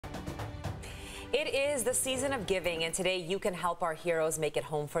It is the season of giving, and today you can help our heroes make it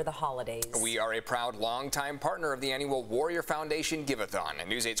home for the holidays. We are a proud longtime partner of the annual Warrior Foundation Give-a-thon. And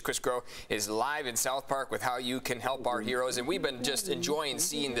News 8's Chris Groh is live in South Park with how you can help our heroes. And we've been just enjoying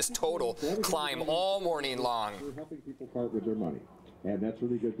seeing this total climb all morning long. We're helping people part with their money. And that's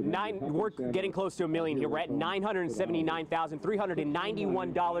really good. We're getting close to $1 million here. We're at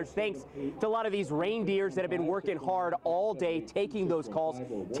 $979,391. Thanks to a lot of these reindeers that have been working hard all day, taking those calls,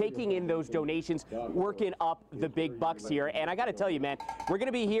 taking in those donations, working up the big bucks here. And I got to tell you, man, we're going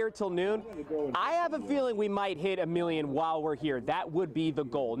to be here till noon. I have a feeling we might hit $1 million while we're here. That would be the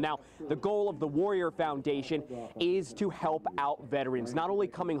goal. Now, the goal of the Warrior Foundation is to help out veterans, not only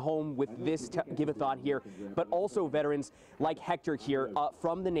coming home with this give-a-thon here, but also veterans like Hector here.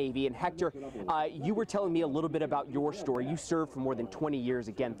 From the Navy. And Hector, you were telling me a little bit about your story. You served for more than 20 years.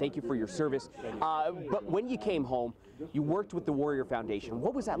 Again, thank you for your service. But when you came home, you worked with the Warrior Foundation.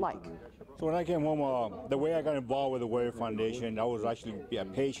 What was that like? So when I came home, the way I got involved with the Warrior Foundation, I was actually a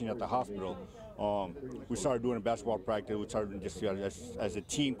patient at the hospital. We started doing a basketball practice. We started just as a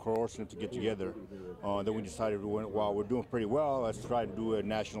team coordinating to get together. Then we decided, while we're doing pretty well, let's try to do a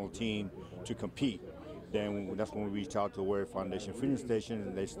national team to compete. Then that's when we reached out to the Warrior Foundation Freedom Station,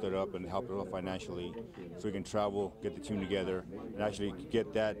 and they stood up and helped us out financially so we can travel, get the team together, and actually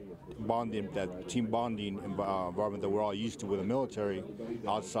get that bonding, that team bonding environment that we're all used to with the military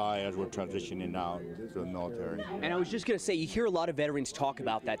outside as we're transitioning now to the military. And I was just going to say, you hear a lot of veterans talk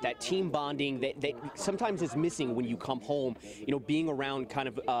about that team bonding that sometimes is missing when you come home, you know, being around kind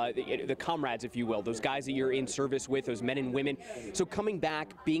of the comrades, if you will, those guys that you're in service with, those men and women. So coming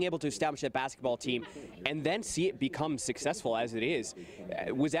back, being able to establish that basketball team, and then see it become successful as it is.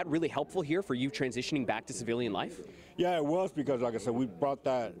 Was that really helpful here for you transitioning back to civilian life? Yeah, it was, because like I said, we brought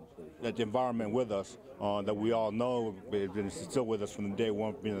that environment with us that we all know it's been still with us from the day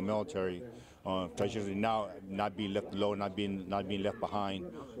one being in the military. Especially now, not being left alone, not being left behind.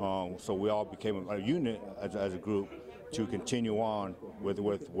 So we all became a unit as a group to continue on with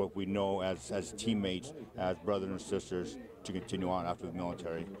what we know as teammates, as brothers and sisters, to continue on after the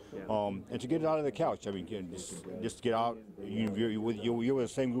military, and to get out of the couch. I mean, just get out. You're with the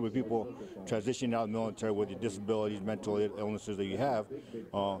same group of people transitioning out of the military with your disabilities, mental illnesses that you have,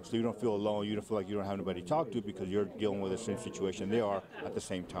 so you don't feel alone. You don't feel like you don't have anybody to talk to because you're dealing with the same situation they are at the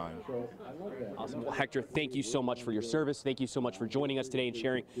same time. Awesome. Well, Hector, thank you so much for your service. Thank you so much for joining us today and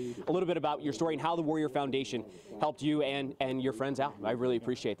sharing a little bit about your story and how the Warrior Foundation helped you and your friends out. I really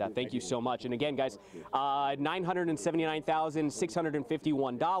appreciate that. Thank you so much. And again, guys,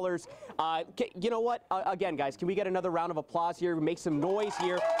 $979,651. You know what? Again, guys, can we get another round of applause here? Make some noise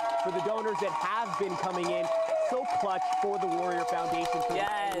here for the donors that have been coming in. So clutch for the Warrior Foundation. For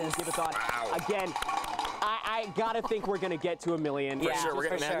yes. Give-a-thon. Wow. Again, I gotta think we're gonna get to $1 million. For sure, we're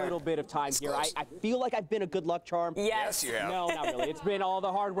gonna have a little bit of time here. I feel like I've been a good luck charm. Yes, you have. No, not really. It's been all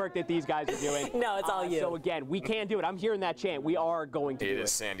the hard work that these guys are doing. No, it's all you. So again, we can do it. I'm hearing that chant. We are going to do it. It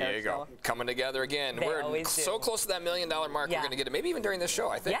is San Diego coming together again. We're so close to that $1 million mark. Yeah. We're gonna get it. Maybe even during this show.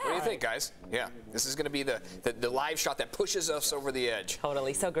 I think. Yeah. What do you think, guys? Yeah, this is gonna be the live shot that pushes us over the edge.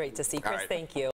 Totally. So great to see, Chris. Thank you.